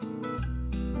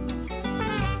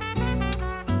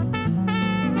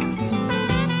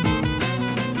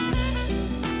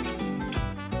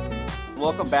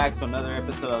welcome back to another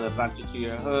episode of the Rancho to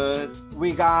Your Hood.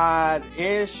 We got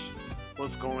Ish.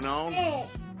 What's going on?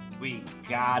 We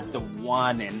got the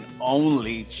one and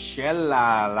only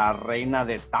Chela, la reina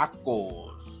de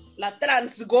tacos. La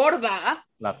transgorda.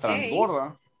 La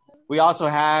transgorda. Hey. We also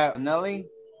have Nelly.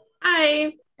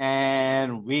 Hi.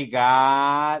 And we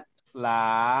got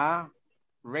la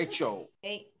Rachel.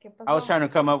 Hey, ¿qué pasó? I was trying to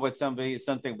come up with something,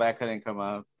 but I couldn't come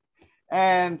up.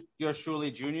 And yours truly,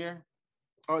 Junior.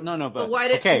 Oh no, but why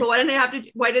did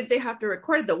Why did they have to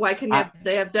record it though? Why couldn't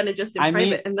they have done it just in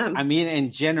private and them? I mean, in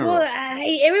general. Well,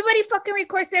 everybody fucking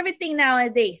records everything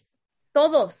nowadays.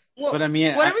 Todos. Well, but I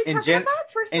mean, what are we talking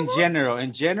about? First of all?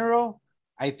 In general,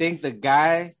 I think the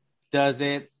guy does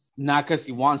it not because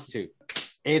he wants to.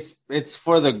 It's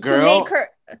for the girl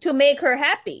to make her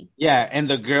happy. Yeah, and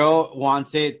the girl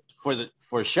wants it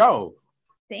for show.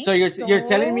 So you're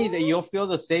telling me that you'll feel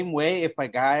the same way if a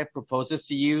guy proposes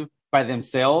to you by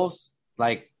themselves,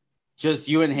 like just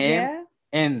you and him,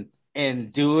 and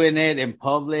doing it in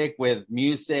public with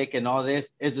music and all this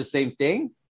is the same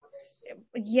thing?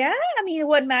 Yeah, I mean,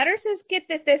 what matters is que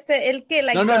el que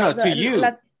like. No, to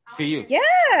you.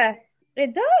 Yeah.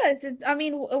 It does. I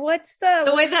mean, what's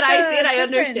the way that I see it? I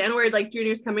understand where like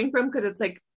Junior's coming from, because it's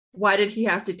like, why did he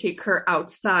have to take her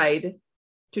outside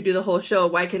to do the whole show?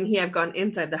 Why couldn't he have gone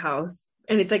inside the house?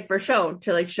 And it's like for show,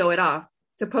 to like show it off,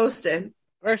 to post it.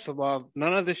 First of all,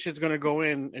 none of this shit's gonna go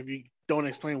in if you don't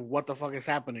explain what the fuck is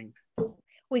happening.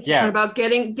 We can't about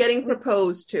getting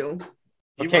proposed to.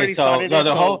 Okay, so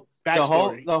the whole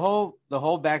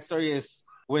backstory is,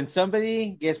 when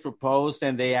somebody gets proposed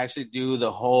and they actually do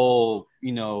the whole,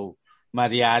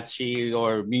 mariachi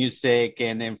or music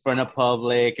and in front of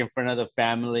public, in front of the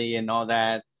family and all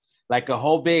that, like a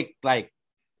whole big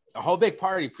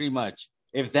party pretty much.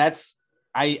 If that's,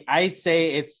 I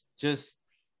say it's just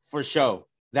for show.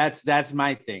 That's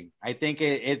my thing. I think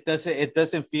it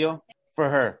doesn't feel for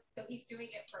her. So he's doing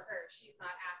it for her. She's not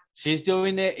asking. She's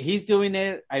doing it. He's doing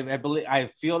it. I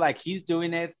feel like he's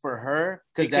doing it for her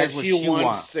because that's what she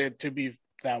wants it to be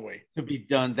that way. To be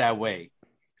done that way.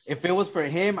 If it was for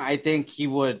him, I think he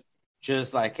would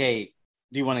just like, hey,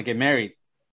 do you want to get married?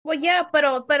 Well, yeah, but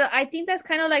I think that's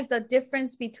kind of like the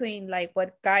difference between like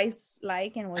what guys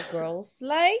like and what girls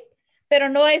like. Pero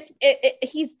no es.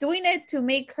 He's doing it to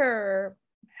make her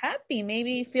happy,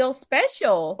 maybe feel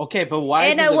special. Okay, but why?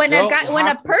 And when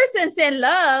a person's in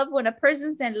love,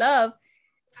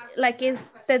 like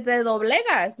it's te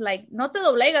doblegas, like not te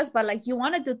doblegas, but like you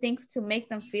want to do things to make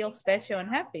them feel special and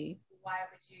happy. Why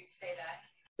would you say that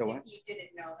if you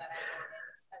didn't know that I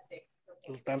wanted a big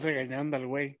proposal? Están regañando al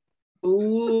güey.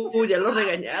 Ya lo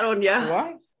regañaron ya.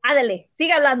 What? Ándale,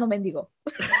 sigue hablando, mendigo.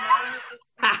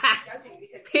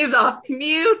 He's off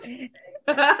mute.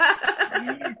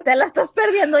 Te la estás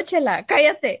perdiendo, Chela.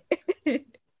 Cállate.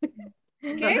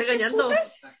 Estás regañando.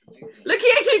 Look,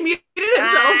 he actually muted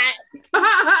himself.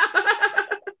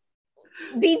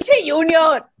 Pinche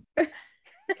Junior.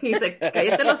 He's like,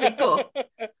 cállate el hocico.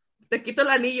 Te quito el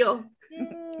anillo.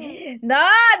 No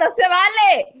se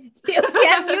vale. You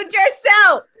can't mute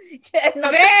yourself.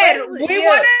 No, we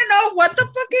want to know what the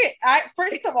fuck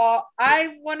first of all,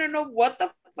 I want to know what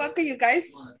the fuck are you guys,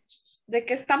 de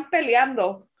qué están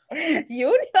peleando.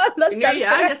 Junior,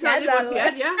 ya se va a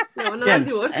divorciar, ya. Le van a dar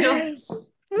divorcio.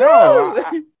 No,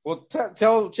 well,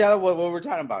 tell Chela what we're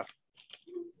talking about.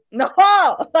 No,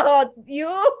 you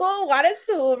wanted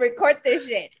to record this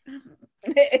shit.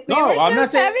 No, I'm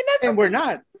not saying we're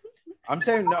not. I'm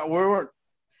saying no, we're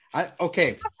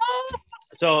okay.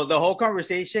 So the whole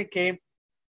conversation came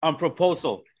on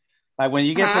proposal. Like when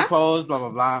you get proposed, blah, blah,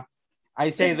 blah.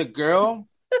 I say the girl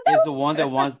is the one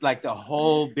that wants like the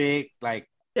whole big, like,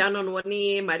 down on one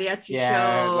knee, mariachi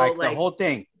show. Like the whole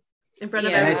thing. In front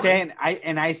of everyone.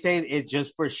 I say it's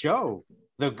just for show.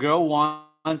 The girl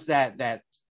wants that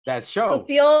show.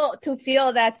 To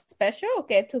feel that special?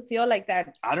 Okay, to feel like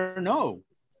that. I don't know.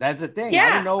 That's the thing.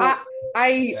 Yeah, I don't know.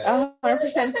 I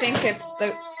 100% think it's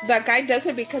the guy does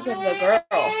it because of the girl,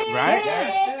 right?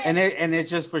 Yeah. And it's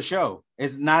just for show.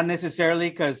 It's not necessarily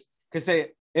because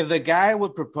if the guy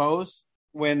would propose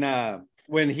when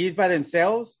he's by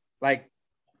themselves, like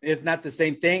it's not the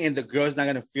same thing, and the girl's not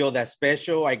gonna feel that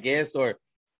special, I guess, or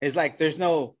it's like she's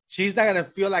not gonna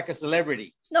feel like a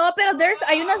celebrity. No, pero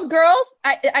hay unas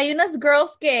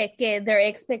girls que their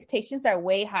expectations are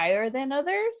way higher than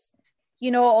others.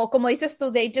 Or como dices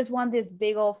tú, they just want this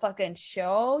big old fucking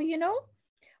show,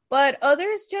 But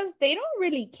others they don't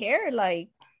really care, like,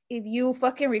 if you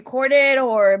fucking record it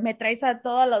or me traes a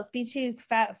todos los pinches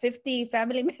 50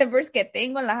 family members que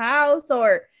tengo en la house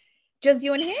or just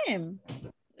you and him.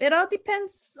 It all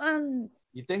depends on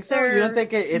You think so? You don't think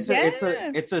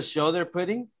it's a show they're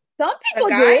putting? Some people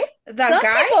The do. guy?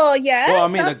 Some people, yeah. Well, I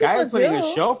mean, some the guy is people putting do.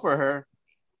 a show for her.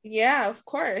 Yeah, of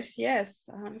course. Yes,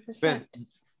 100%.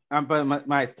 But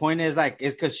my point is like,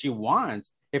 it's because she wants.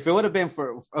 If it would have been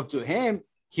for up to him,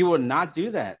 he would not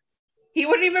do that. He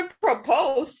wouldn't even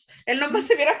propose. Él nomás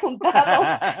se hubiera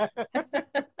juntado.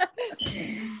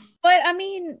 But I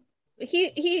mean,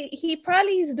 he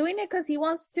probably is doing it because he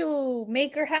wants to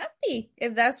make her happy.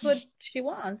 If that's what she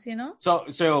wants, you know.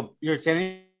 So you're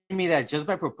telling me that just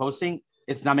by proposing,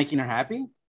 it's not making her happy?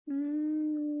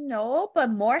 No, but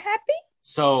more happy.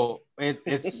 So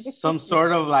it's some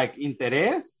sort of like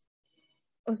interés.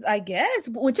 I guess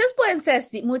muchas pueden ser,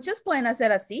 muchas pueden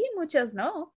hacer así, muchas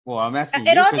no. Well, I'm asking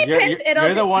It you all 'cause depends.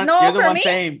 You're the one. No, You're the for one me.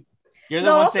 saying. You're the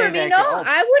No, one for saying me, that. no. Oh.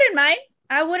 I wouldn't mind.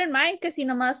 I wouldn't mind que si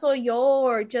nomás soy yo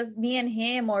or just me and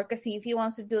him or que si if he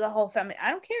wants to do the whole family.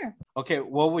 I don't care. Okay,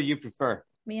 what would you prefer?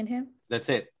 Me and him. That's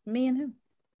it. Me and him.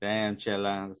 Damn,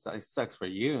 Chela, it sucks for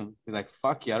you. You're like,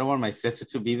 fuck you. I don't want my sister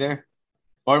to be there,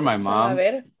 or my A mom,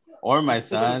 ver. or my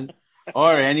son,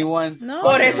 or anyone. No.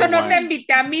 Por eso no te Everyone.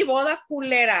 invité a mi boda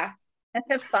culera.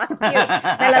 Fuck you.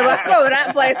 Me las voy a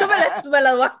cobrar. Por eso me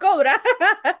las voy a cobrar.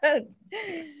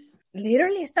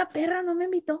 Literally, esta perra no me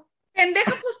invitó.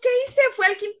 Pendeja, pues, ¿qué hice? Fue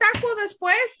al Quintaco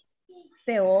después.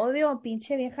 Te odio,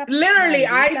 pinche vieja. Literally,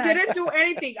 I maldita. didn't do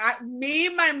anything.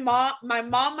 My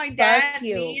mom, my dad, Fuck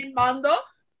you. me and Mondo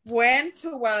went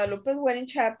to Guadalupe's Wedding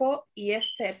Chapel y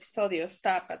este episodio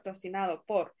está patrocinado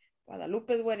por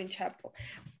Guadalupe's Wedding Chapel.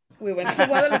 We went to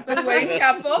Guadalupe's Wedding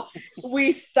Chapel.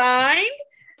 We signed.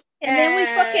 And then we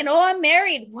fucking, I'm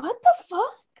married. What the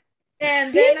fuck?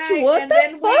 And then, Bitch, what the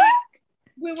then fuck?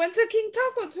 we went to King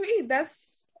Taco to eat.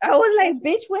 I was like,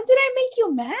 bitch, when did I make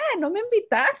you mad? No me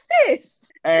invitaste.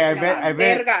 Hey, I bet.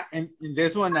 Verga. In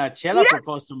this one, Chela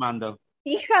proposed to Mando.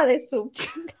 Hija de su.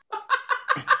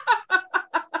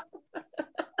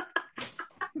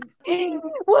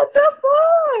 What the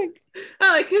fuck?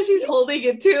 I like how she's holding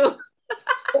it too.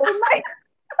 Oh my.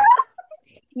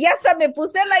 Yes, I me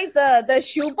puse like the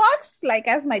shoebox, like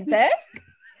as my desk.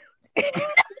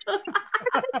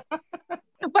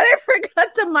 But I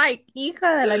forgot the mic.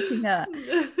 Hija de la chingada.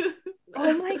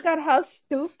 Oh my god, how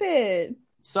stupid.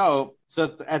 So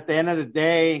at the end of the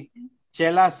day,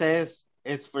 Chela says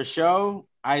it's for show.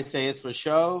 I say it's for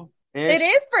show. It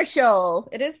is for show.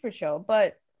 It is for show.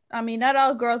 But I mean, not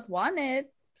all girls want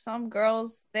it. Some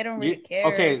girls, they don't really care.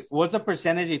 Okay, what's the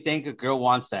percentage you think a girl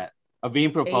wants that? Of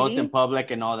being proposed 80? in public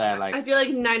and all that? Like I feel like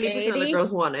 90% of the 80?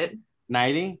 girls want it.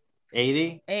 90?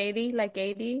 80? 80, like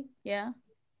 80, yeah.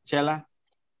 Chela?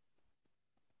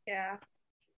 Yeah.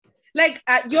 Like,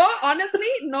 yo honestly,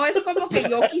 no es como que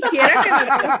yo quisiera que me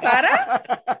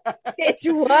pasara. It's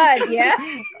what, yeah?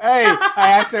 Hey,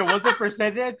 I asked her, what's the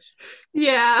percentage?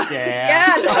 Yeah. Yeah.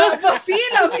 Ya, no, pues sí,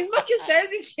 lo mismo que ustedes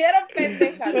dijeron,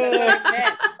 pendejas.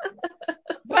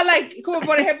 But like, como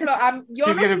por ejemplo, yo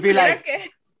She's no gonna be quisiera like- que...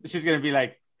 She's going to be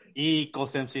like, E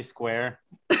equals MC square.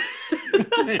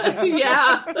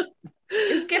 Yeah.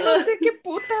 Es que no sé qué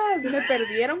putas, me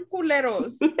perdieron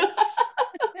culeros.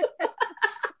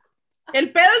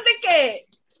 El pedo es de que...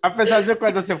 A pesar de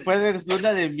cuando se fue de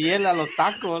luna de miel a los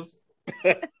tacos.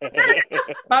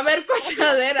 va a haber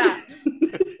cochadera.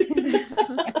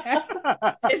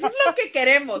 Eso es lo que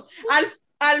queremos.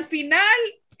 Al final,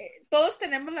 todos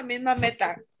tenemos la misma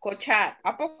meta, cochar.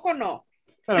 ¿A poco no?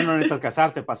 Pero no necesitas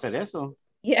casarte para hacer eso.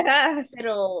 Yeah.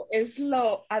 Pero es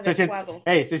lo adecuado.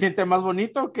 ¿Se siente más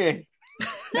bonito que?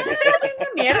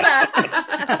 Mierda.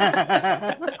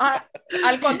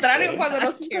 Al contrario, cuando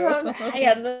nos estás, ay,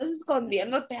 andas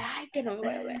escondiéndote, ay, que no me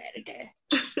voy a ver, que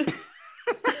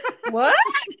What?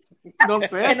 No que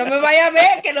sé. no me vaya a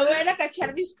ver, que no me vayan a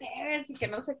cachar mis parents y que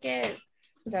no sé qué.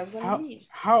 That's what I mean.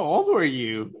 How old were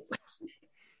you?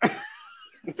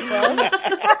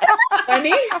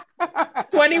 20?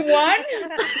 21?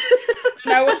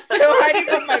 And I was still hiding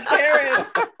from my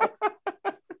parents.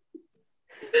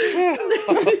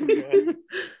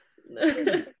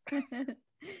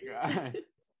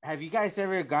 Have you guys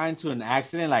ever gotten to an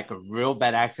accident, like a real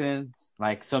bad accident?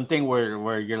 Like something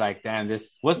where you're like, damn,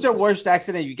 what's the worst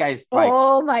accident you guys like?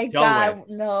 Oh my dealt god. with?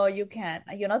 No, you can't.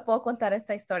 Yo no puedo contar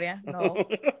esta historia. No.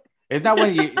 It's not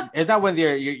when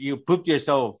you pooped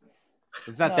yourself.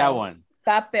 It's not No. that one.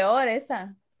 Está peor esa.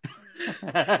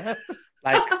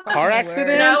 Like car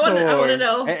accidents? No, I or... want to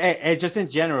know. Hey, just in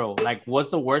general, like what's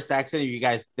the worst accident you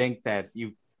guys think that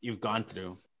you've gone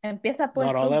through? Empieza pues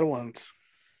Not all tú. at once.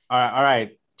 All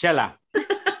right, Chela.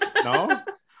 No?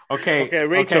 Okay. Okay,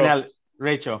 Rachel.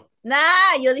 Rachel.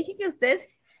 Nah, yo dije que ustedes.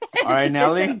 All right,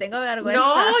 Nelly. Tengo vergüenza.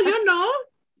 No, you know.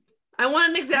 I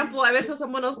want an example. I bet so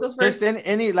someone else goes first. There's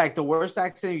any like the worst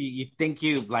accident you think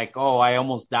you like, oh, I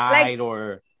almost died,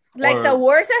 or the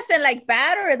worst as in like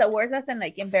bad, or the worst as in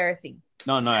like embarrassing?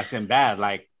 No, that's in bad.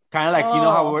 Like kind of like you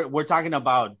know how we're talking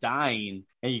about dying,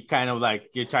 and you kind of like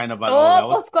you're trying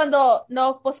about. Pues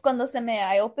cuando se me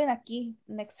eye open aquí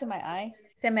next to my eye.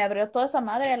 Se me abrió toda esa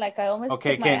madre, like I almost took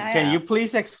my eye can out. you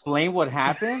please explain what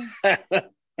happened?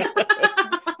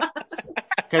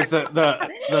 Because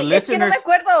the listeners, que no me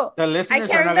acuerdo. The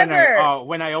listeners are not remember. Gonna.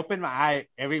 When I open my eye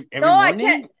every no,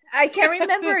 morning. I can't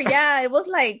remember. Yeah, it was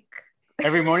like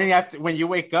every morning after when you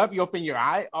wake up, you open your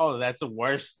eye. Oh, that's the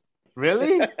worst.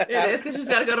 Really? It is because she's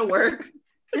got to go to work.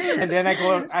 And then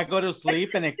I go to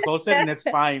sleep and I close it and it's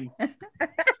fine.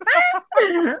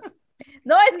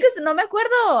 No, it's because no me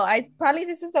acuerdo. Probably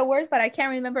this is the worst, but I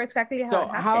can't remember exactly how it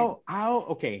happened. How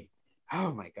okay.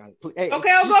 Oh my God. Hey,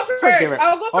 okay, I'll go first.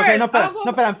 I'll go first. Okay, no,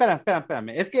 espérame.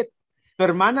 Es que tu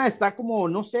hermana está como,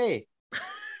 no sé.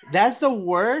 That's the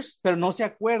worst, pero no se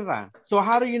acuerda. So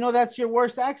how do you know that's your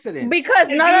worst accident? Because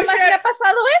nada más me ha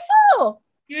pasado eso.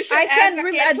 I can't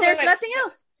remember. There's nothing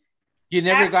else. You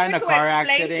never got in a car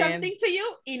accident. Explain something to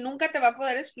you y nunca te va a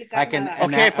poder explicar nada.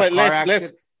 Okay, but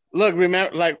let's look.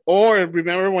 Remember,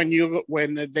 remember when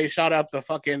they shot up the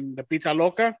Pizza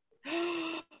Loca?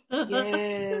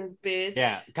 Yes, bitch.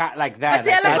 Yeah, like that.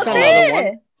 That's another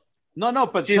one. No,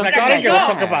 but she's like, I don't give a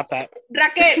fuck about that.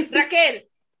 Raquel,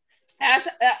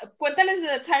 cuéntales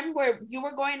the time where you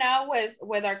were going out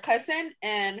with our cousin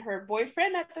and her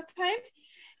boyfriend at the time,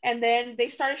 and then they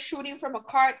started shooting from a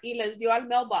car y les dio al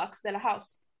mailbox de la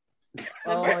house.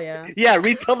 Remember? Oh, yeah. Yeah,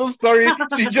 retell the story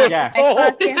she just told.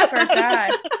 I fucking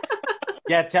forgot.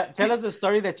 Yeah, tell us the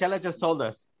story that Chela just told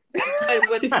us.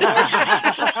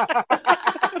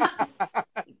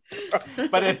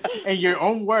 But in your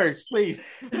own words, please.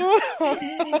 Dude,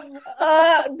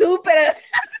 pero...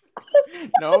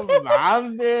 No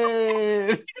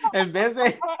mames. En vez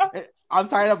de, I'm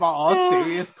talking about all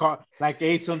serious,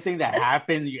 like something that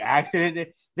happened, you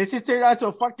accident. This is turned out to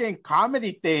a fucking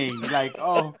comedy thing. Like,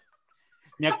 oh,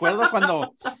 me acuerdo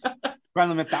cuando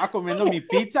me estaba comiendo mi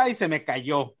pizza y se me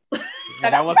cayó.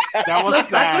 That was sad.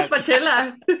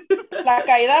 La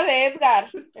caída de Edgar.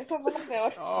 Eso fue lo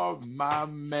peor. Oh,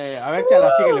 mame. A ver,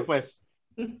 Chala, síguele, pues.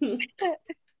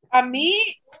 A mí,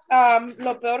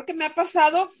 lo peor que me ha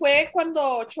pasado fue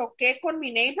cuando choqué con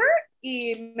mi neighbor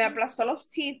y me aplastó los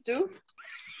teeth, dude.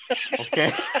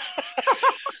 Okay.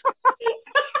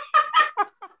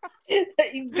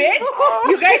 Bitch,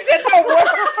 you guys said the word.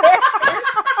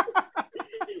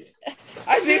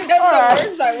 I think that's the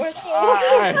worst I went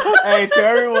through. Hey, to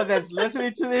everyone that's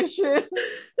listening to this shit,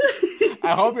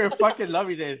 I hope you're fucking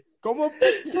loving it. ¿Cómo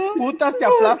putas te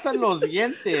aplastan los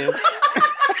dientes?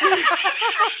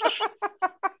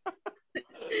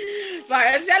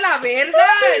 Váyanse a la verga,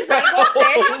 es algo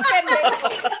serio, pendejo.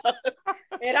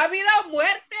 Era vida o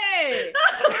muerte.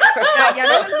 Ya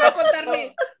no les voy a contar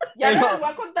mi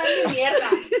mierda.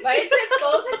 Váyanse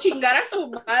todos a chingar a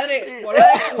su madre.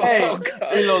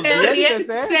 Y los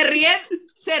dientes,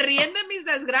 se ríen de mis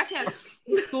desgracias.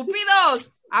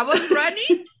 Estúpidos. I was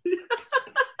running.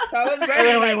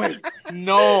 Wait.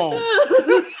 No.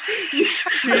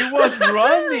 She was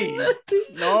running.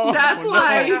 No. That's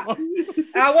why.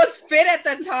 I was fit at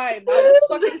the time. I was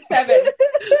fucking 7.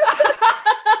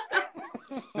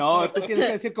 No, tú tienes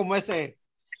que decir como ese.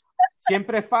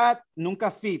 Siempre fat,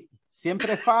 nunca fit.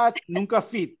 Siempre fat, nunca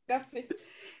fit.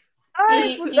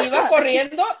 Y iba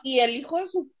corriendo y el hijo de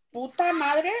su puta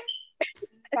madre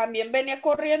también venía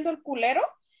corriendo, el culero.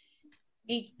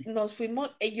 Y nos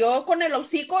fuimos, yo con el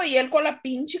hocico y él con la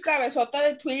pinche cabezota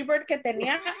de Tweety Bird que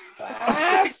tenía.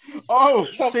 Oh,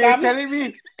 so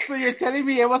you're telling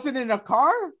me it wasn't in a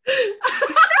car?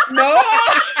 No.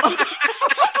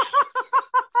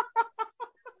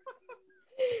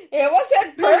 It was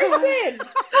in person.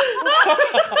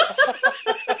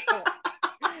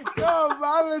 No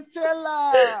mames,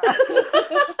 Chela.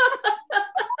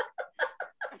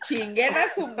 Chinguen a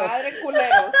su madre,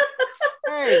 culeros.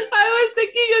 Hey, I was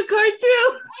thinking a car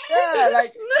too. Yeah,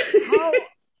 like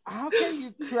how can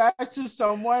you crash to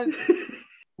someone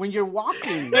when you're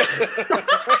walking?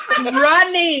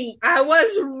 Running. I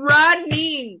was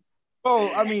running. Oh,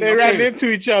 I mean, they ran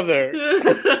into each other.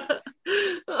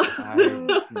 Ay,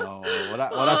 no,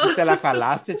 ahora sí te la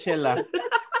jalaste, Chela.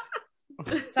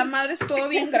 Esa madre estuvo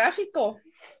bien gráfico.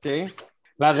 Sí.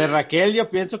 La de Raquel, yo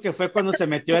pienso que fue cuando se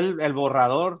metió el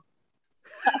borrador.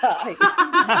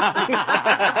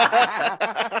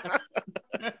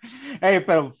 Hey,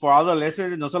 pero for all the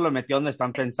listeners, no se lo metió donde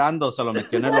están pensando, se lo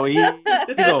metió en el oído.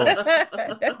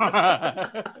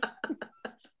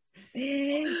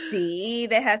 Sí,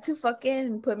 they had to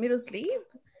fucking put me to sleep.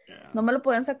 Yeah. No me lo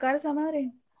pueden sacar esa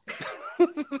madre.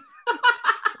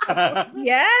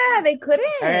 Yeah, they couldn't.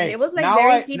 Hey, it was like now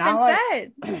very deep now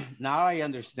inside. Now I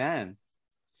understand.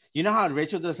 You know how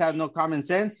Rachel does have no common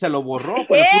sense? Se lo borró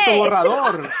con el puto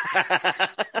borrador.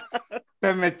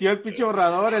 Se metió el pinche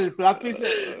borrador, el lápiz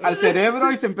al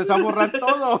cerebro y se empezó a borrar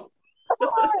todo.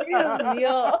 Ay, Dios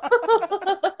mío.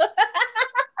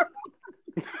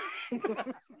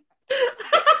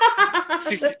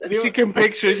 She can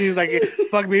picture. She's like,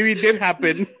 fuck, maybe it did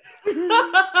happen.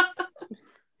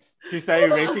 She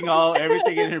started erasing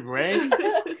everything in her brain.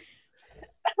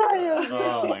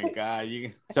 Oh my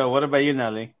God. So what about you,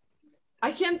 Nelly?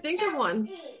 I can't think of one.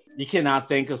 You cannot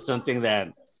think of something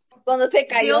that... Cuando se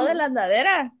cayó de la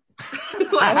andadera.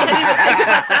 I can't even think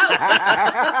of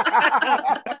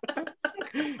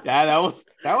that. Yeah,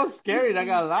 that was scary, not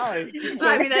gonna lie.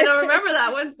 I mean, I don't remember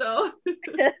that one, so.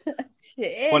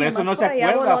 Shit, Por eso no se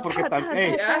acuerda, porque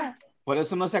también... Yeah. Por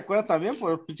eso no se acuerda también, por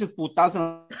los pinches putazos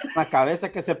en la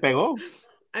cabeza que se pegó.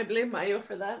 I blame Mayo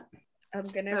for that. I'm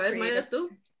gonna A ver, Mayo, tú.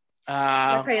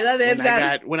 La caída de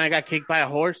Edgar. When I got kicked by a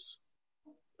horse.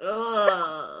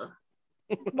 Ugh.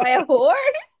 By a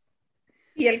horse?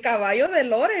 Y el caballo de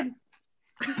Loren.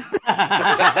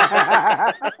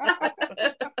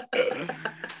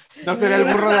 ¿No será el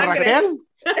burro de Raquel?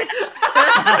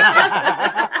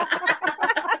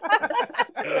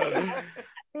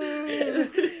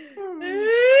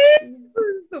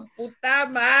 Su puta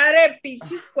madre,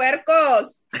 pinches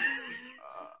puercos.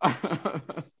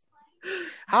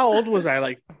 How old was I?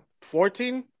 Like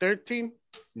 14, 13?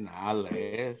 Nah,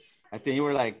 less. I think you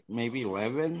were like maybe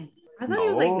 11. I thought he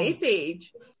was like Nate's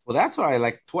age. Well, that's why,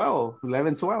 like 12,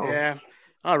 11, 12. Yeah,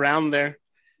 around there.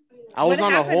 I was What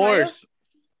on a happened, horse.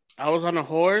 I was on a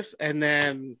horse, and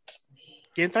then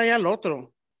 ¿quién traía el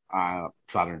otro? I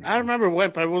don't know. I don't remember when,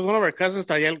 but it was one of our cousins.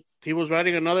 He was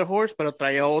riding another horse, pero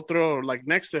traía otro like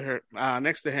next to him.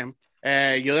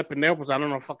 Yo de pendejo, pues I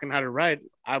don't know fucking how to ride.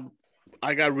 I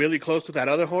got really close to that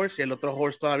other horse, y el otro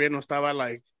horse todavía no estaba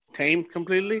like tamed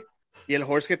completely. Y el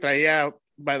horse que traía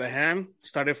by the hand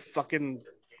started fucking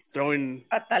throwing,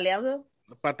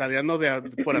 pataleando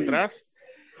de por atrás.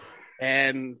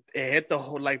 And it hit the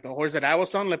horse that I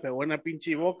was on, le pegó en la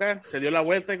pinche boca, se dio la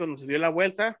vuelta, y cuando se dio la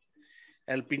vuelta,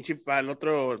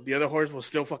 the other horse was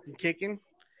still fucking kicking,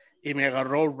 y me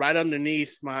agarró right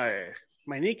underneath my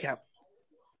kneecap.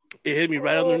 It hit me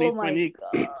right underneath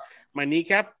my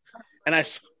kneecap, and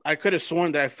I could have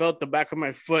sworn that I felt the back of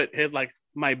my foot hit like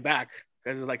my back,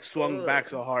 because it like swung back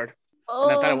so hard.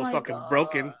 And I thought it was fucking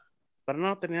broken. But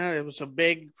no, it was a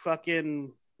big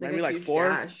fucking, maybe like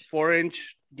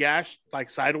 4-inch gash, like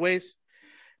sideways.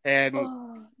 And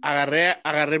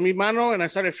agarré mi mano, and I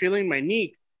started feeling my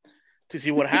knee to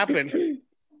see what happened. And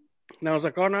I was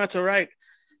like, oh, no, it's all right.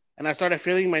 And I started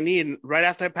feeling my knee, and right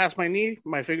after I passed my knee,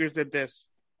 my fingers did this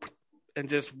and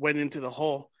just went into the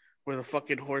hole where the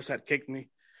fucking horse had kicked me.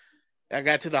 I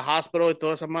got to the hospital with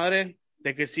toda esa madre.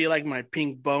 They could see like my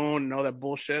pink bone and all that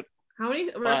bullshit. How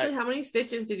many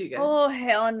stitches did you get? Oh,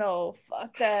 hell no.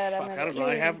 Fuck that. Fuck, I don't know.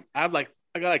 I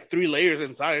got like 3 layers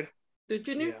inside. Did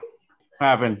you know? Yeah. What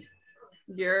happened?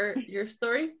 Your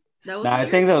story? That was I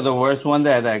think the worst one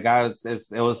that I got it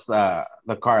was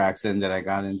the car accident that I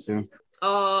got into.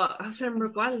 I was trying to remember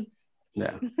cuál.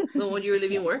 Yeah. The one you were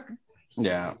leaving work?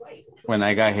 Yeah. When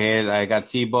I got hit, I got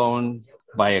T-boned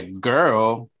by a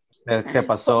girl. Se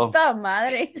pasó. Puta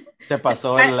madre. Se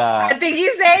pasó I think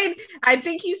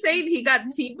he's saying he got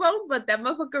T-boned, but that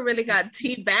motherfucker really got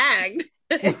T-bagged.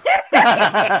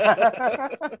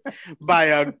 By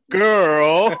a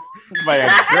girl. By a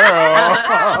girl.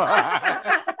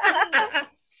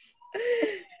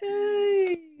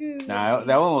 Nah,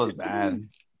 that one was bad.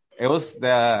 It was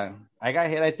I got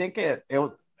hit, I think it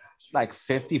was like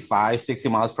 55, 60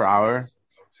 miles per hour.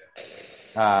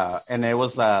 And it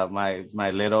was my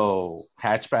little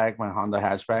hatchback, my Honda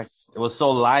hatchback. It was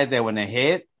so light that when it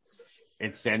hit,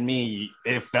 it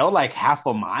felt like half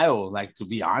a mile, like, to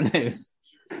be honest.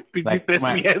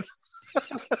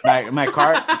 Like my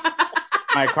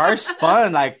car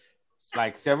spun like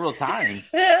several times.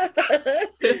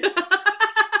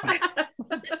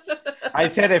 I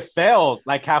said it felt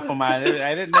like half a mile.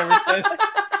 I didn't never say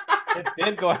it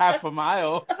did go half a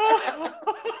mile.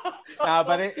 No,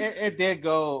 but it did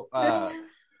go.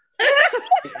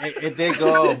 It did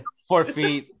go 4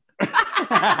 feet.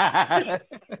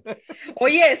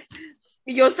 Oyes,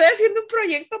 yo estoy haciendo un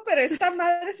proyecto, pero esta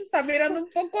madre se está mirando un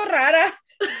poco rara.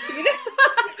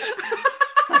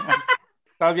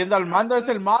 ¿Estás viendo al mando? ¿Es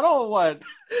el model o what?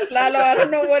 Lalo, I don't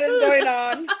know what is going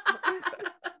on.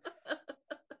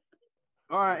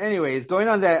 Anyways, going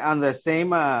on the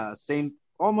same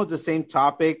almost the same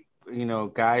topic,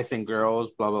 guys and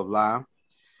girls, blah blah blah.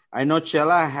 I know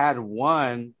Chela had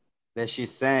one that she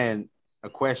sent a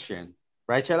question,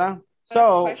 right, Chela?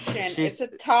 So it's a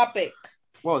topic.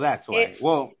 Well, that's why.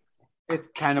 It's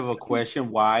kind of a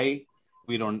question why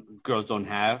girls don't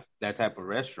have that type of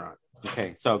restaurant.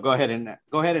 Okay, so go ahead and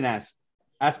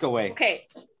ask away. Okay,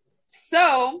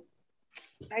 so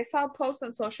I saw a post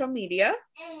on social media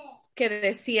que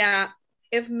decía,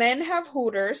 if men have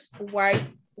Hooters, why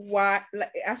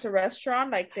like, as a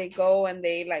restaurant, like they go and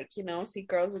they like, see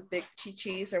girls with big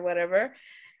chichis or whatever,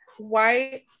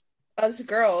 why us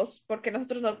girls, porque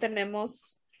nosotros no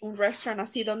tenemos un restaurant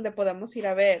así donde podemos ir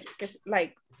a ver, que es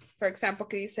like, for example,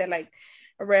 que dice like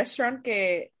a restaurant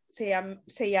que se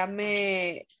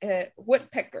llame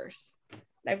Woodpeckers,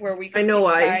 like where we can see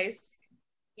guys,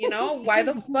 why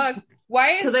the fuck?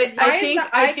 Why is the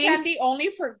eye candy only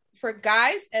for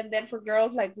guys, and then for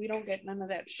girls, like we don't get none of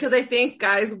that shit? Because I think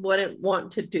guys wouldn't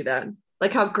want to do that.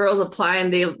 Like how girls apply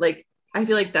and they like, I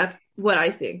feel like that's what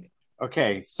I think.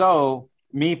 Okay, so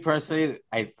me personally,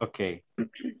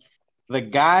 the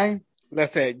guy.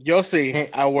 That's it. You'll see. Hey,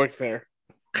 I work there.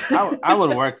 I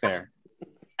would work there.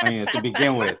 I mean, to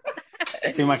begin with.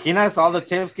 ¿Te imaginas all the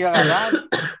tips que iba a dar?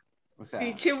 O sea,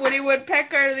 pinche Woody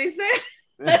Woodpecker, dice.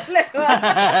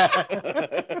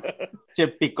 Che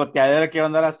picoteadero que va a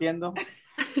andar haciendo.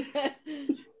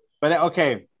 But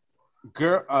okay,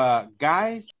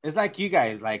 guys, it's like you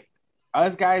guys, like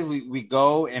us guys, we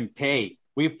go and pay.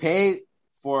 We pay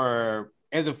for,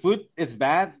 if the food is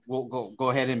bad, we'll go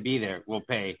ahead and be there. We'll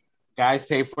pay. Guys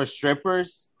pay for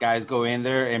strippers. Guys go in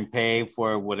there and pay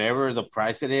for whatever the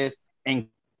price it is, and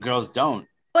girls don't.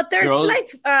 But there's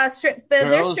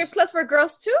there's strip clubs for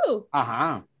girls too.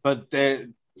 But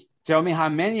tell me how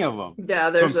many of them?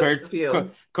 Yeah, there's a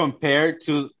few. Compared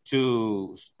to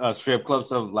strip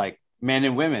clubs of like men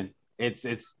and women. It's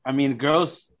I mean,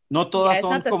 girls, no todas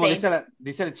son como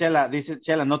dice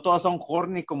Chela, no todas son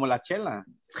horny como la Chela,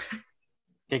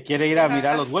 que quiere ir a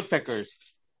mirar los woodpeckers.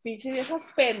 Pinches esas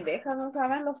pendejas no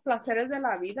saben los placeres de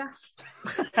la vida.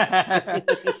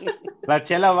 La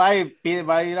Chela va a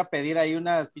ir a pedir ahí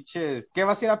unas pinches. ¿Qué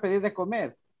vas a ir a pedir de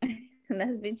comer? Unas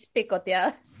pinches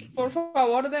picoteadas. Por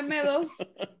favor, deme 2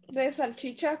 de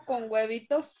salchicha con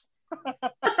huevitos.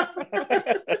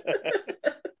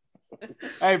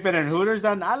 Ay, pero en Hooters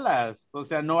dan alas. O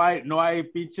sea, no hay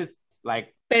pinches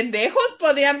like. Pendejos,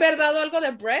 podían haber dado algo de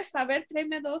breast. A ver,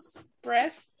 tráeme 2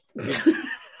 breast.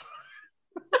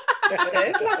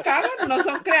 Ustedes la cagan, no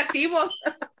son creativos.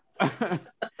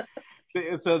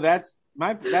 So that's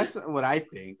what I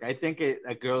think. I think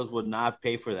girls would not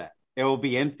pay for that. It will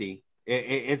be empty.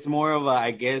 It's more of a,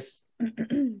 I guess,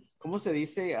 ¿cómo se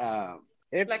dice?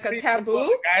 Like a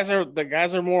taboo. The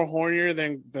guys are more hornier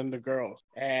than the girls,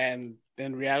 and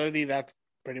in reality, that's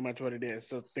pretty much what it is.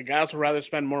 So the guys would rather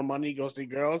spend more money go see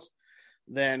girls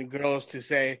than girls to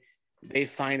say they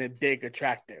find a dick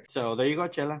attractive. So there you go,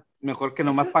 Chela. Mejor que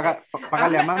nomás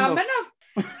págale a Mando.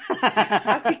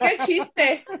 Así que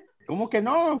chiste. ¿Cómo que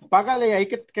no? Págale ahí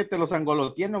que te los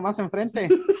angolotee nomás enfrente.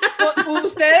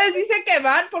 Ustedes dicen que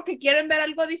van porque quieren ver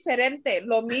algo diferente.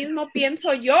 Lo mismo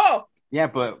pienso yo.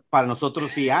 Yeah, pues para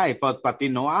nosotros sí hay, pero para ti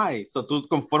no hay. So tú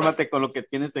confórmate con lo que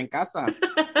tienes en casa.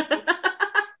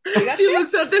 She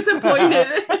looks so disappointed.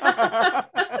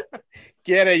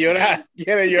 Quiere llorar.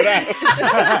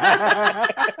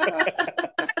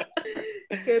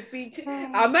 Qué pinche.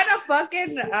 I'm gonna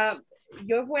fucking.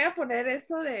 Yo voy a poner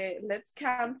eso de let's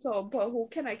cancel, but who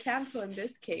can I cancel in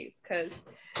this case? Because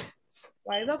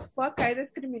why the fuck hay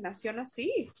discriminación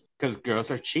así? Because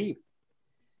girls are cheap.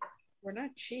 We're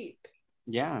not cheap.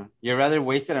 Yeah, you're rather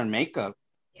wasted on makeup.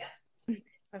 Yeah,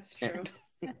 that's true.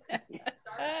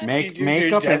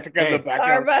 Makeup and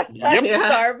Starbucks. Yep.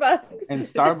 Starbucks. And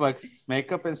Starbucks.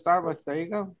 Makeup and Starbucks. There you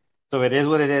go. So it is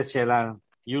what it is, Chela.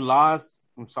 You lost.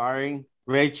 I'm sorry.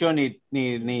 Rachel ni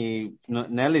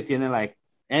Nelly tiene like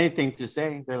anything to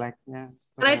say. They're like, yeah.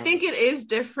 And I think it is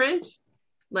different.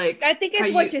 Like I think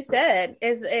it's what you said.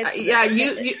 It's yeah,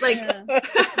 you like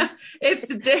yeah. It's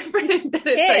different. That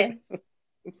it's like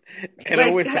it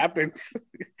always happens.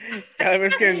 Cada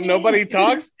vez que nobody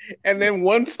talks and then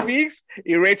one speaks,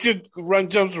 Rachel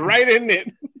jumps right in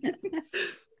it.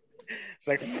 It's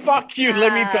like, fuck you,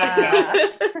 let me talk now.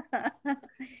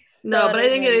 No, but I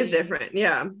think it is different.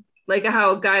 Yeah. Like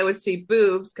how a guy would see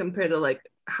boobs compared to like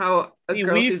how a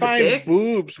girl sees a dick.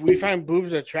 We find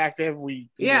boobs attractive. We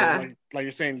yeah, like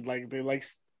you're saying, like we like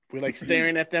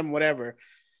staring at them, whatever.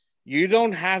 You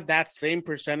don't have that same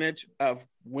percentage of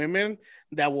women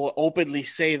that will openly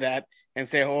say that and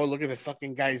say, "Oh, look at this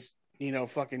fucking guy's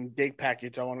fucking dick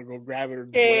package. I want to go grab it or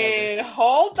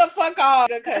hold the fuck on,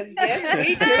 because yes,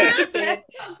 we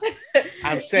do.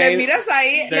 I'm saying, le miras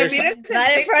ahí, not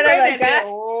in front of the guy.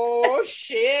 Oh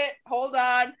shit! Hold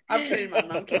on, I'm kidding,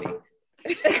 man. I'm kidding.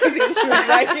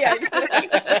 Right here.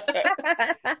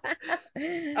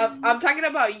 I'm talking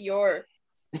about your.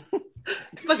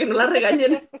 Para que no la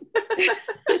regañen.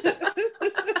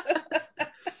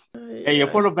 Hey, yo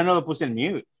por lo menos lo puse en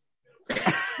mute.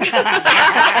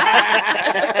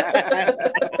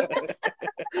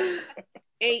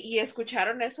 Hey, ¿y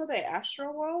escucharon eso de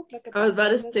Astroworld? I was about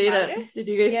to say that. Did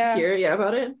you guys hear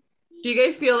about it? Do you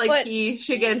guys feel like he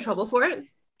should get in trouble for it?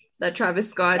 That Travis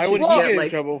Scott should get in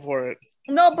trouble for it.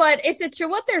 No, but is it true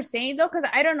what they're saying though? Because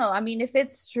I don't know. I mean, if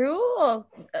it's true,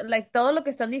 like todo lo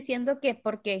que están diciendo que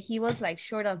porque he was like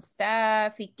short on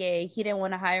staff y que he didn't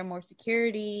want to hire more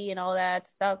security and all that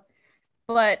stuff.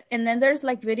 And then there's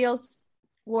like videos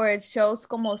where it shows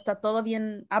como está todo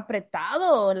bien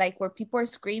apretado, like where people are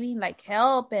screaming like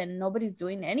help and nobody's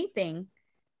doing anything.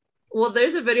 Well,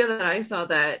 there's a video that I saw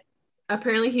that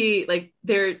apparently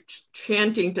they're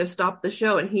chanting to stop the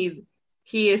show, and he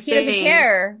is saying, doesn't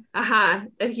care.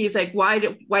 And he's like, why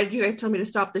did you guys tell me to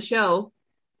stop the show?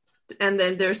 And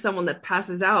then there's someone that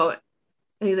passes out,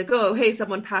 and he's like, oh, hey,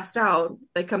 someone passed out,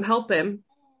 like come help him,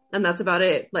 and that's about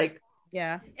it. Like,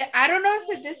 yeah, I don't know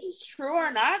if this is true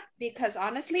or not, because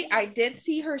honestly I did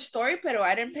see her story, pero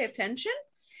I didn't pay attention.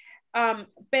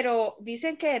 Pero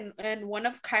dicen que en one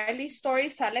of Kylie's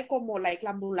stories sale como like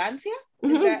la ambulancia.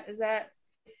 Is that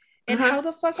and how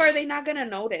the fuck are they not gonna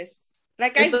notice?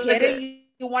 Like, I get it,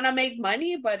 you want to make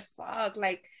money, but fuck,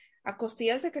 like, a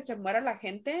costillas de que se muera la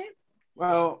gente.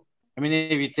 Well, I mean,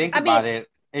 if you think about it,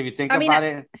 hey,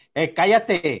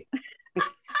 cállate.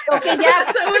 Okay,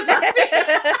 ya.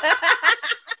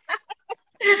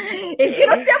 Es que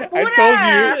no te apuras.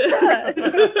 I told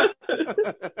you.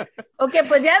 Okay,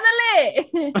 pues ya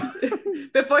dale.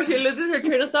 Before she loses her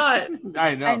train of thought.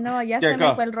 I know, ya se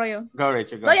me fue el rollo. Go,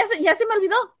 Rachel, go. No, ya se me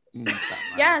olvidó.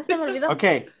 Ya se me olvidó.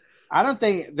 Okay, I don't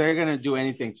think they're going to do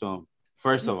anything to him,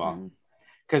 first of all.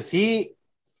 Because he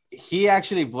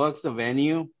actually books the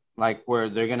venue, like where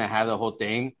they're going to have the whole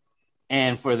thing.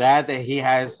 And for that he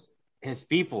has his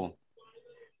people.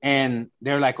 And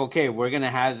they're like, okay, we're going to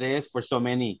have this for so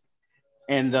many.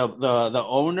 And the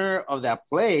owner of that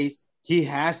place, the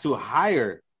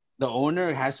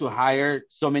owner has to hire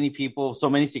so many people, so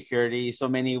many security, so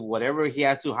many whatever he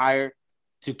has to hire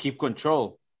to keep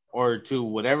control or to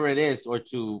whatever it is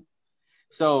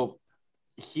so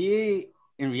he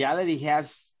in reality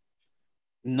has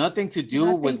nothing to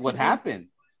do with what happened.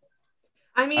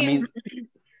 I mean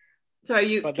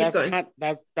sorry, but keep going.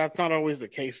 That's not always the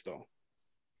case though.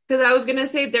 Because I was gonna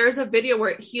say there's a video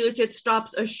where he legit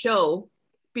stops a show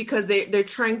because they're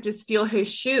trying to steal his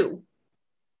shoe.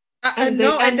 And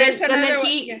then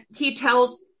he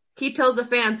tells the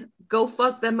fans, go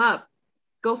fuck them up.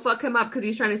 Go fuck him up because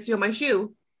he's trying to steal my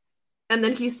shoe. And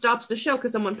then he stops the show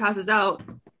because someone passes out.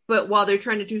 But while they're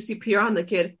trying to do CPR on the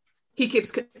kid, he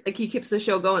keeps the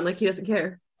show going, like he doesn't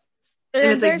care.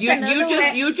 And it's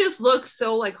like you just look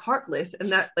so like heartless,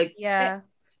 and that like yeah.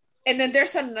 And then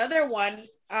there's another one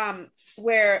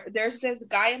where there's this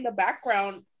guy in the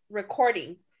background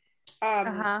recording.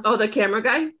 Oh, the camera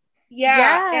guy?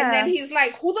 Yeah. And then he's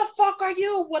like, who the fuck are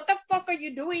you? What the fuck are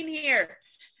you doing here?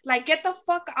 Like, get the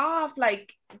fuck off.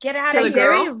 Like, get out of here.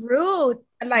 Very rude.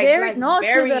 Very to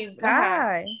the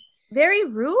guy. Very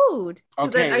rude.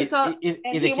 Okay. I thought,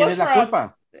 ¿Y de quién es la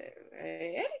culpa?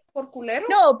 Por culero.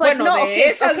 No, but bueno, no.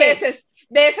 De esas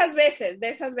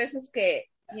veces que,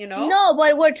 you know. No,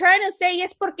 what we're trying to say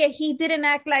is porque he didn't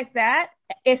act like that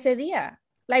ese día.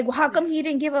 Like, how come he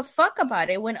didn't give a fuck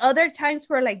about it when other times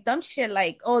were like dumb shit,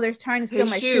 like, oh, they're trying to steal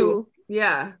my shoe.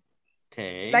 Yeah.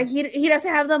 Okay. Like, he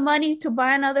doesn't have the money to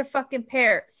buy another fucking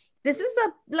pair. This is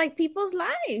like people's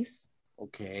lives.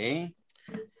 Okay.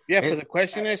 Yeah, but the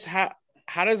question is, how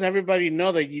does everybody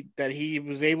know that he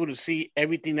was able to see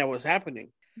everything that was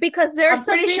happening? Because there's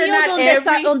some videos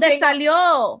donde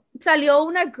salió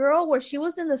una girl where she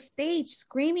was in the stage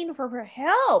screaming for her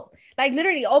help. Like,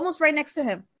 literally, almost right next to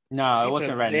him. No, it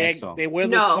wasn't right next to him. They wear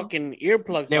those fucking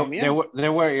earplugs. They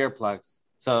wear earplugs.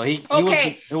 So he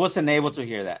wasn't able to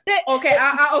hear that.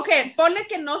 Okay, ponle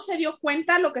que no se dio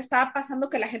cuenta lo que estaba pasando,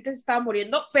 que la gente se estaba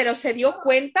muriendo, pero se dio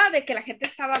cuenta de que la gente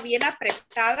estaba bien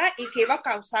apretada y que iba a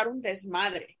causar un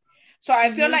desmadre. So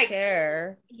I feel like,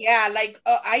 yeah, like,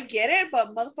 I get it,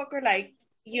 but motherfucker, like,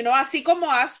 you know, así como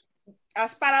has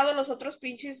parado los otros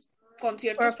pinches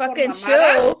conciertos por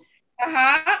mamadas.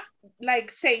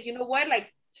 Like, say, you know what,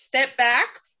 like, step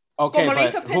back. Okay, como le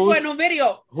hizo Pitbull en un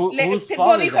video.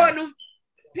 Pitbull dijo en un...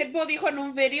 Pitbull dijo en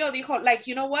un video, dijo, like,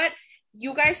 you know what?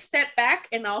 You guys step back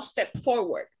and I'll step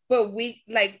forward. But we're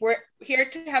here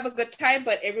to have a good time,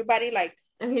 but everybody like.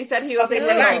 And he said he was going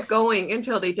to keep going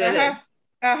until they did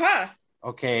it.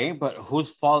 Okay, but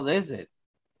whose fault is it?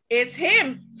 It's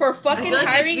him for fucking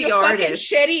hiring a fucking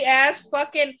shitty ass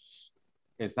fucking.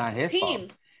 It's not his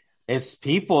fault. It's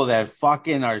people that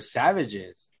fucking are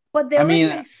savages. But there was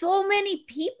like so many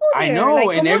people there. I know,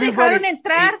 like,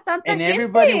 and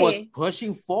everybody was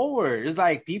pushing forward. It's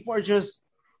like people are just.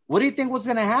 What do you think was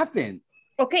gonna happen?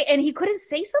 Okay, and he couldn't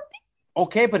say something.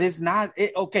 Okay, but it's not.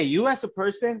 Okay, you as a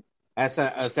person, as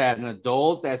an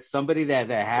adult, as somebody that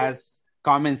has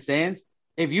common sense,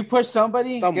 if you push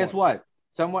somebody, guess what?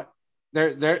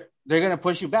 They're gonna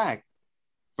push you back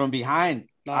from behind.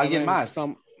 Alguien más.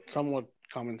 Somewhat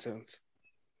common sense.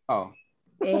 Oh.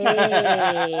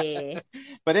 Hey.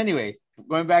 But anyways,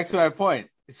 going back to our point.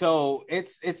 So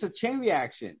it's a chain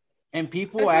reaction. And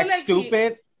people act like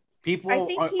stupid. People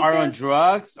are on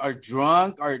drugs, are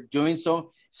drunk, are doing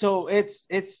so. So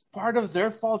it's part of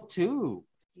their fault too.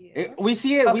 Yeah. We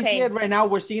see it. Okay. We see it right now.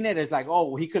 We're seeing it as like,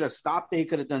 oh, he could have stopped it. He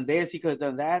could have done this. He could have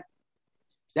done that.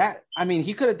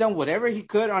 He could have done whatever he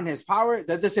could on his power.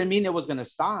 That doesn't mean it was going to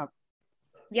stop.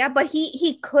 Yeah, but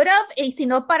he could have. Y si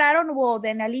no pararon, well,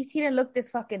 then at least he didn't look this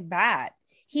fucking bad.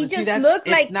 He just looked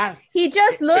like he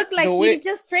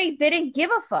just straight didn't give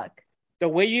a fuck. The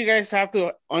way you guys have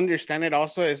to understand it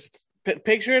also is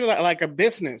picture it like a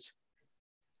business.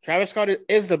 Travis Scott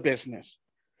is the business.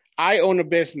 I own a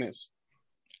business.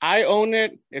 I own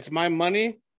it. It's my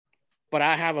money, but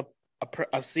I have a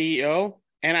CEO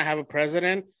and I have a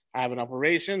president. I have an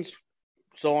operations,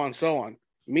 so on, so on.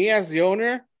 Me as the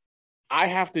owner, I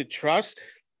have to trust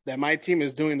that my team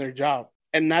is doing their job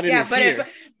and not interfere.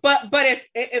 But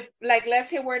if like,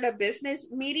 let's say we're in a business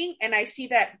meeting and I see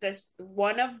that this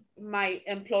one of my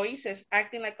employees is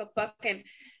acting like a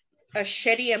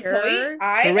shitty employee. Correct.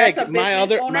 As a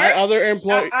business owner, my other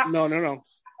employee. No.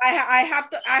 I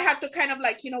have to kind of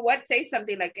like, you know what, say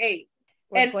something like, hey,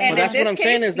 and that's what I'm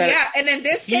saying is that and in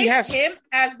this case, him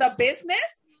as the business,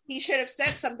 he should have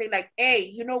said something like,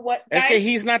 hey, you know what, guys,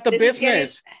 he's not the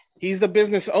business. He's the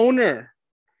business owner.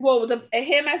 Well,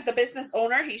 him as the business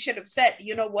owner, he should have said,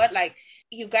 you know what, like,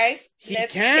 you guys. He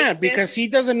can't because he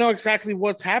doesn't know exactly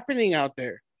what's happening out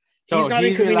there. So he's not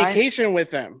in communication with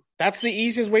them. That's the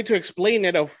easiest way to explain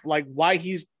it of like why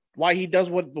he does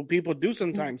what people do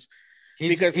sometimes.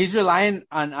 Because he's relying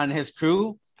on his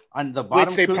crew, on the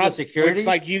bottom crew, the security. It's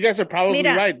like you guys are probably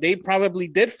right. They probably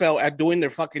did fail at doing their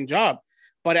fucking job.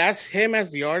 But as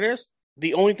the artist,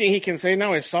 the only thing he can say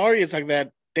now is sorry. It's like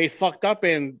that they fucked up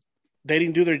and they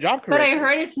didn't do their job correctly. But I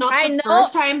heard it's not the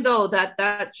first time though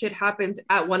that shit happens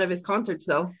at one of his concerts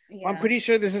though. Yeah. I'm pretty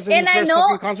sure this isn't the first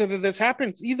fucking concert that this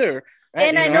happens either.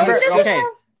 And I know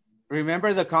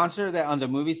remember the concert that on the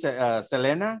movie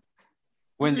Selena?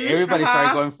 When everybody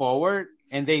started going forward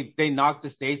and they knocked the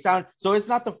stage down. So it's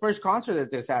not the first concert that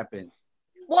this happened.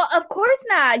 Well, of course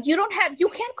not. You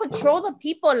can't control the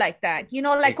people like that. You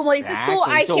know, like, como dices tú,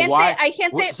 hay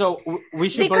gente. So we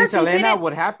should blame Selena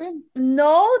what happened?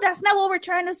 No, that's not what we're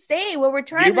trying to say. What we're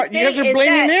trying to say you guys are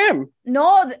blaming him.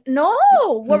 No.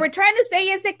 What we're trying to say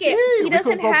is that he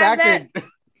doesn't have that.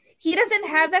 He doesn't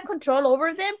have that control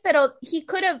over them, but he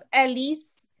could have at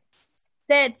least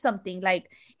said something like,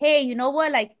 hey, you know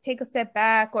what? Like, take a step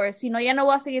back, or si no, ya no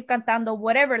voy a seguir cantando,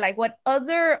 whatever. Like, what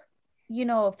other,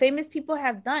 famous people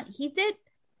have done. He did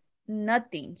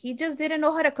nothing. He just didn't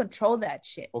know how to control that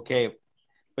shit. Okay,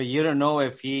 but you don't know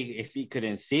if he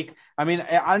couldn't seek. I mean,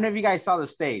 I don't know if you guys saw the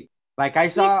stage. Like, I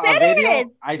saw a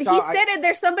video. He said it.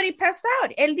 There's somebody passed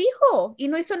out. Él dijo, y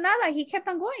no hizo nada. He kept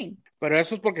on going. Pero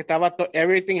eso es porque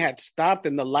everything had stopped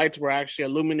and the lights were actually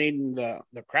illuminating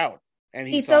the crowd. And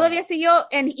he todavía siguió,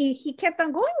 and he kept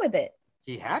on going with it.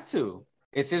 He had to.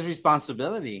 It's his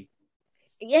responsibility.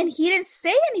 And he didn't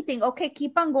say anything. Okay,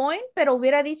 keep on going, pero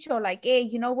hubiera dicho like, hey,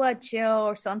 you know what, chill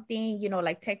or something,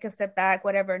 like take a step back,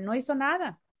 whatever. No hizo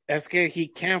nada. Es que he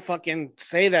can't fucking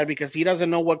say that because he doesn't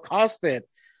know what caused it.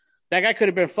 That guy could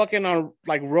have been fucking on,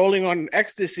 like, rolling on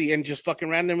ecstasy and just fucking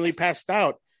randomly passed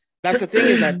out. That's the thing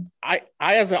is that I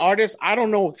as an artist, I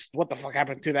don't know what the fuck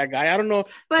happened to that guy. I don't know.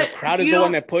 But the crowd is the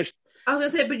one that pushed. I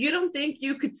was gonna say, but you don't think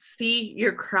you could see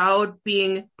your crowd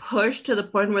being pushed to the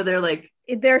point where they're like,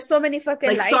 there's so many fucking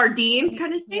like lights. Sardines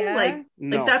kind of thing? Yeah.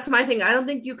 Like that's my thing. I don't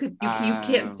think you could, you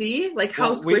can't see like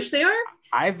how squished they are.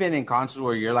 I've been in concerts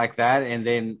where you're like that, and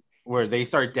then where they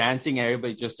start dancing and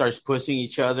everybody just starts pushing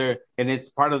each other, and it's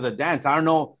part of the dance. I don't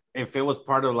know if it was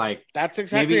part of like. That's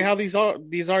exactly how these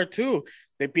are too.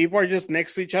 The people are just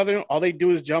next to each other. All they do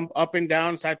is jump up and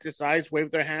down, side to side, wave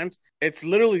their hands. It's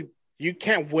literally You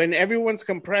can't, when everyone's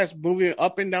compressed, moving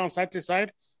up and down, side to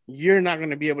side, you're not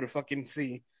going to be able to fucking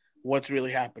see what's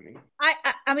really happening.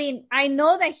 I mean, I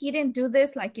know that he didn't do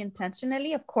this like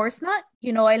intentionally, of course not.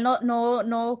 You know, él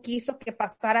no quiso que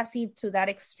pasara así to that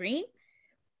extreme.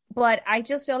 But I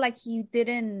just feel like he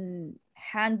didn't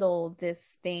handle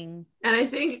this thing. And I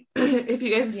think if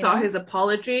you guys saw his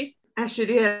apology, as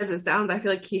shitty as it sounds, I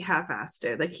feel like he half-assed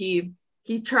it. Like he's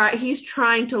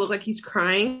trying to look like he's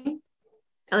crying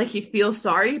and like he feels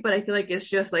sorry, but I feel like it's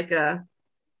just like a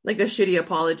shitty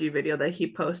apology video that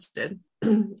he posted.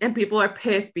 And people are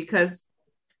pissed because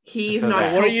he's not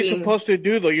helping. What are you supposed to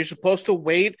do though? You're supposed to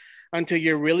wait until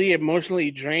you're really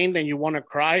emotionally drained and you want to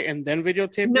cry and then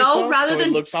videotape yourself? rather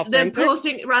than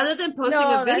posting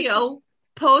a video,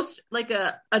 post like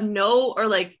a note or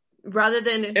like rather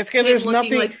than it's because there's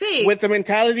nothing like fake. With the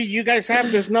mentality you guys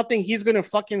have, there's nothing he's gonna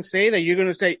fucking say that you're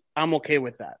gonna say, I'm okay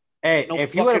with that. Hey,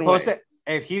 if he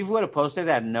would have posted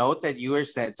that note that you were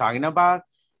talking about,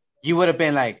 you would have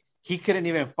been like, he couldn't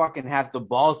even fucking have the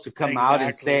balls to come out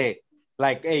and say,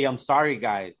 like, hey, I'm sorry,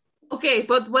 guys. Okay,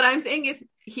 but what I'm saying is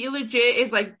he legit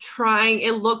is like trying.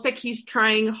 It looks like he's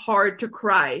trying hard to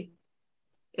cry.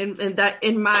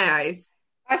 In my eyes.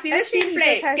 Así de simple,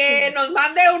 que nos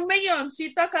mande $1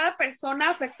 milloncito a cada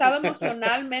persona afectada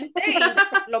emocionalmente y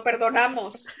lo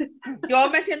perdonamos. Yo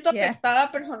me siento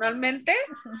afectada personalmente.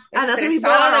 And that's people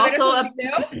are also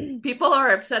people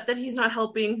are upset that he's not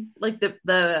helping like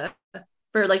the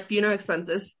for like funeral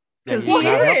expenses. He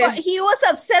was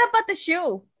upset about the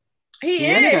shoe. He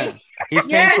is. He's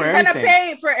gonna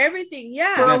pay for everything.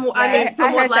 Yeah. From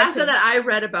what last that I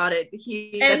read about it,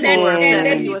 he's gonna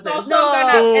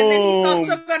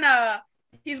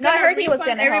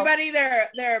refund everybody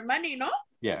their money, no?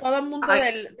 Yeah.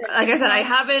 Like I said, I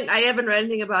haven't read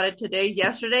anything about it today.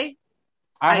 Yesterday,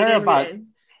 I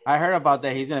heard about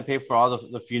that. He's gonna pay for all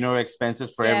the funeral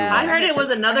expenses for everyone. I heard it was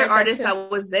another artist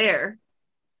that was there,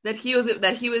 that he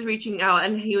was reaching out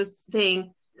and he was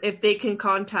saying if they can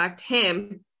contact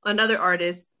him, another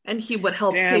artist, and he would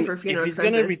help pay for funeral expenses. If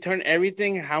he's going to return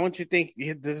everything, how much you think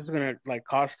this is going to like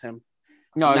cost him?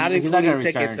 No, not including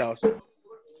ticket sales.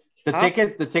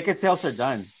 The ticket sales are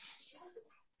done.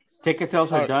 Ticket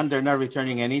sales are done. They're not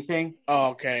returning anything. Oh,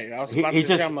 okay. I was about to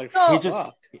say, I'm like,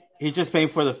 he's just paying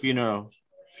for the funeral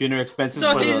expenses.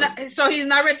 So he's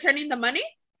not returning the money?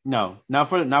 No, not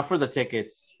for the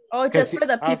tickets. Oh, just for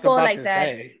the people like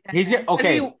that. He's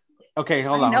okay. Okay,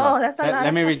 hold on. No, that's a lot.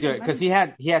 Let me redo it because he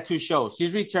had 2 shows.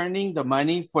 He's returning the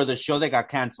money for the show that got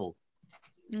canceled.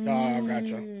 Oh,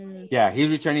 gotcha. Yeah, he's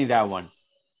returning that one.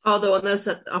 Oh, the one that's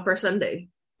for Sunday.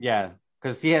 Yeah,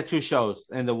 because he had 2 shows,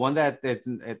 and the one that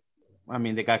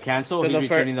they got canceled. So he's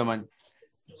returning the money.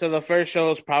 So the first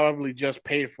show is probably just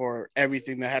paid for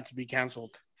everything that had to be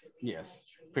canceled. Yes,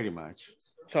 pretty much.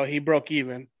 So he broke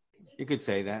even. You could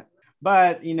say that,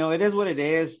 but it is what it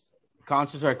is.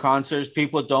 Concerts are concerts.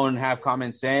 People don't have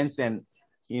common sense, and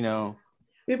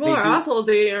people are assholes.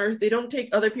 They don't take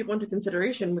other people into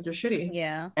consideration, which is shitty.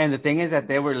 Yeah. And the thing is that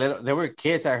they were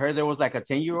kids. I heard there was like a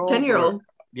 10-year-old. 10-year-old.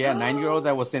 Yeah, 9-year-old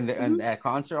that was in that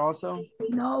concert also.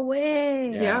 No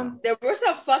way. Yeah. There was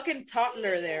a fucking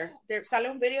toddler there. There sale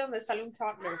un video donde sale un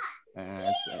toddler.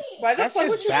 Why the fuck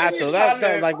would you bad,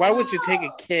 though. Like, why would you take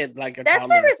a kid like a toddler?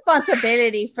 That's a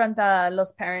responsibility from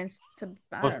los parents.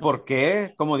 Pues, ¿por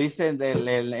qué? Como dicen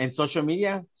en social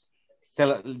media,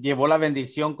 llevó la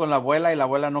bendición con la abuela y la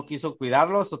abuela no quiso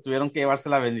cuidarlos o tuvieron que llevarse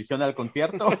la bendición al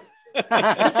concierto.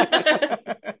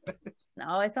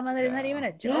 No, esa madre is not even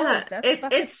a joke. Yeah,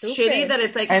 it's shitty that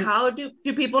it's like, how do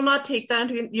people not take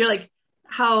that into? You're like,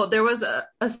 how there was a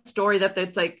story that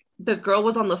it's like the girl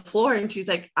was on the floor and she's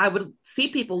like, I would see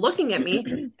people looking at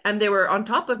me and they were on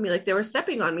top of me, like they were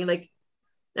stepping on me, like,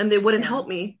 and they wouldn't help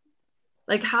me.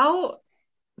 Like, how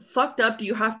fucked up do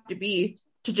you have to be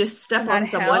to just step on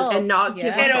someone and not give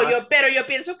a pero yo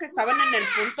pienso que estaban en el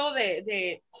punto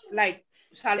de like,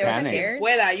 scared.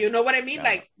 You know what I mean?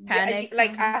 Yeah.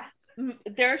 Like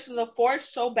there's the force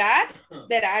so bad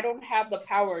that I don't have the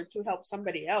power to help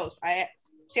somebody else.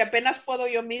 Si apenas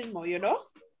puedo yo mismo,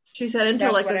 She said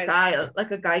until like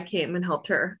a guy came and helped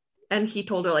her, and he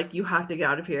told her like, you have to get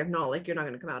out of here. If not, like you're not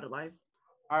going to come out alive.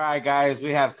 All right, guys,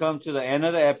 we have come to the end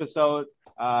of the episode.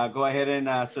 Go ahead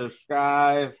and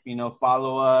subscribe.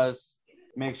 Follow us.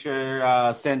 Make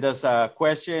sure send us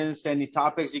questions, any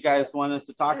topics you guys want us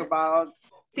to talk about.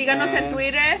 Síganos en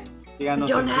Twitter. Síganos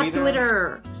Don't have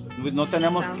Twitter. No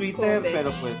tenemos Sounds Twitter, cool,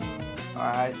 pero pues, all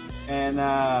right. And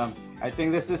I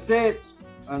think this is it.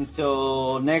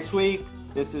 Until next week,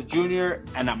 this is Junior,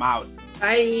 and I'm out.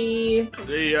 Bye.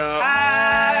 See ya.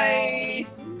 Bye.